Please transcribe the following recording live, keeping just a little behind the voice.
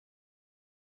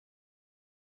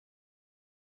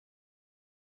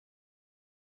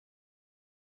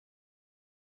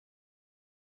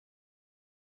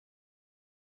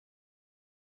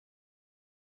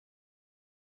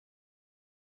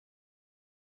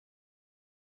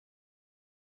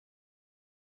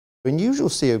In usual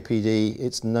COPD,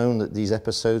 it's known that these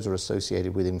episodes are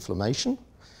associated with inflammation.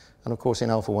 And of course,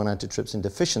 in alpha-1 antitrypsin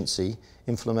deficiency,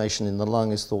 inflammation in the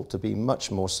lung is thought to be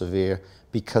much more severe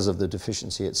because of the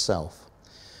deficiency itself.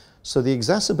 So the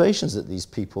exacerbations that these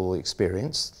people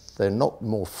experience, they're not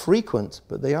more frequent,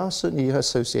 but they are certainly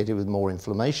associated with more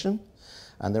inflammation,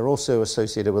 and they're also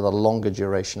associated with a longer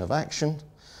duration of action,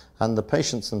 and the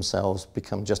patients themselves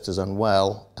become just as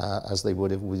unwell as they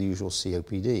would have with usual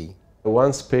COPD.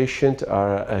 Once patients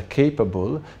are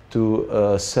capable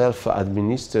to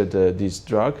self-administer this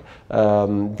drug,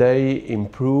 they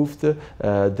improve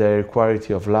their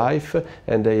quality of life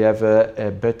and they have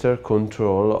a better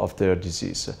control of their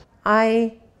disease.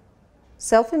 I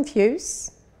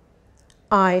self-infuse,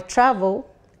 I travel,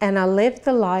 and I live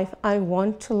the life I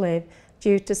want to live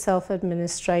due to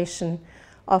self-administration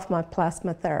of my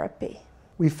plasma therapy.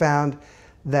 We found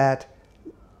that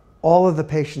all of the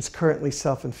patients currently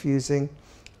self-infusing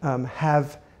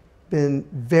have been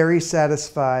very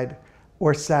satisfied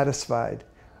or satisfied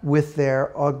with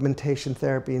their augmentation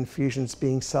therapy infusions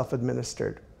being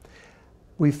self-administered.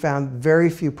 We found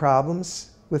very few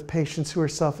problems with patients who are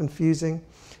self-infusing,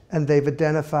 and they've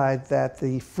identified that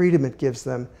the freedom it gives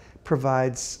them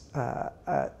provides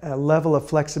a level of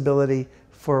flexibility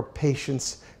for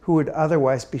patients who would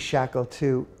otherwise be shackled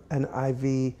to an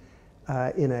IV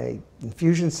in an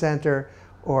infusion center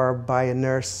or by a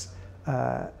nurse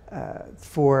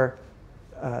for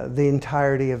the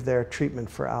entirety of their treatment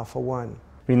for alpha-1.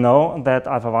 We know that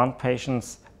alpha-1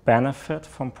 patients benefit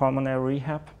from pulmonary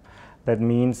rehab. That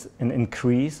means an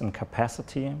increase in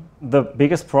capacity. The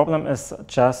biggest problem is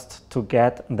just to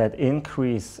get that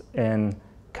increase in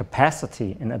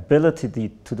capacity, in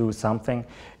ability to do something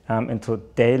into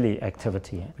daily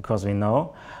activity, because we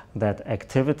know that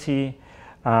activity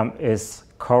is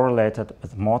correlated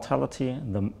with mortality.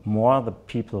 The more the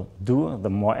people do, the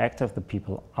more active the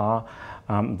people are,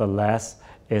 the less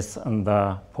is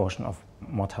the portion of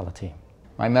mortality.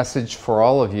 My message for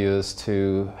all of you is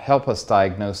to help us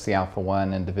diagnose the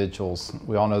alpha-1 individuals.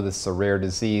 We all know this is a rare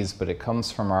disease, but it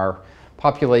comes from our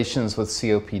populations with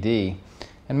COPD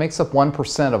and makes up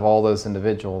 1% of all those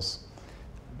individuals.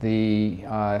 The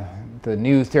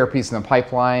new therapies in the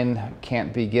pipeline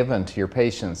can't be given to your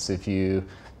patients if you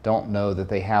don't know that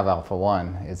they have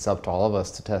alpha-1. It's up to all of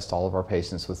us to test all of our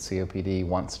patients with COPD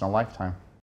once in a lifetime.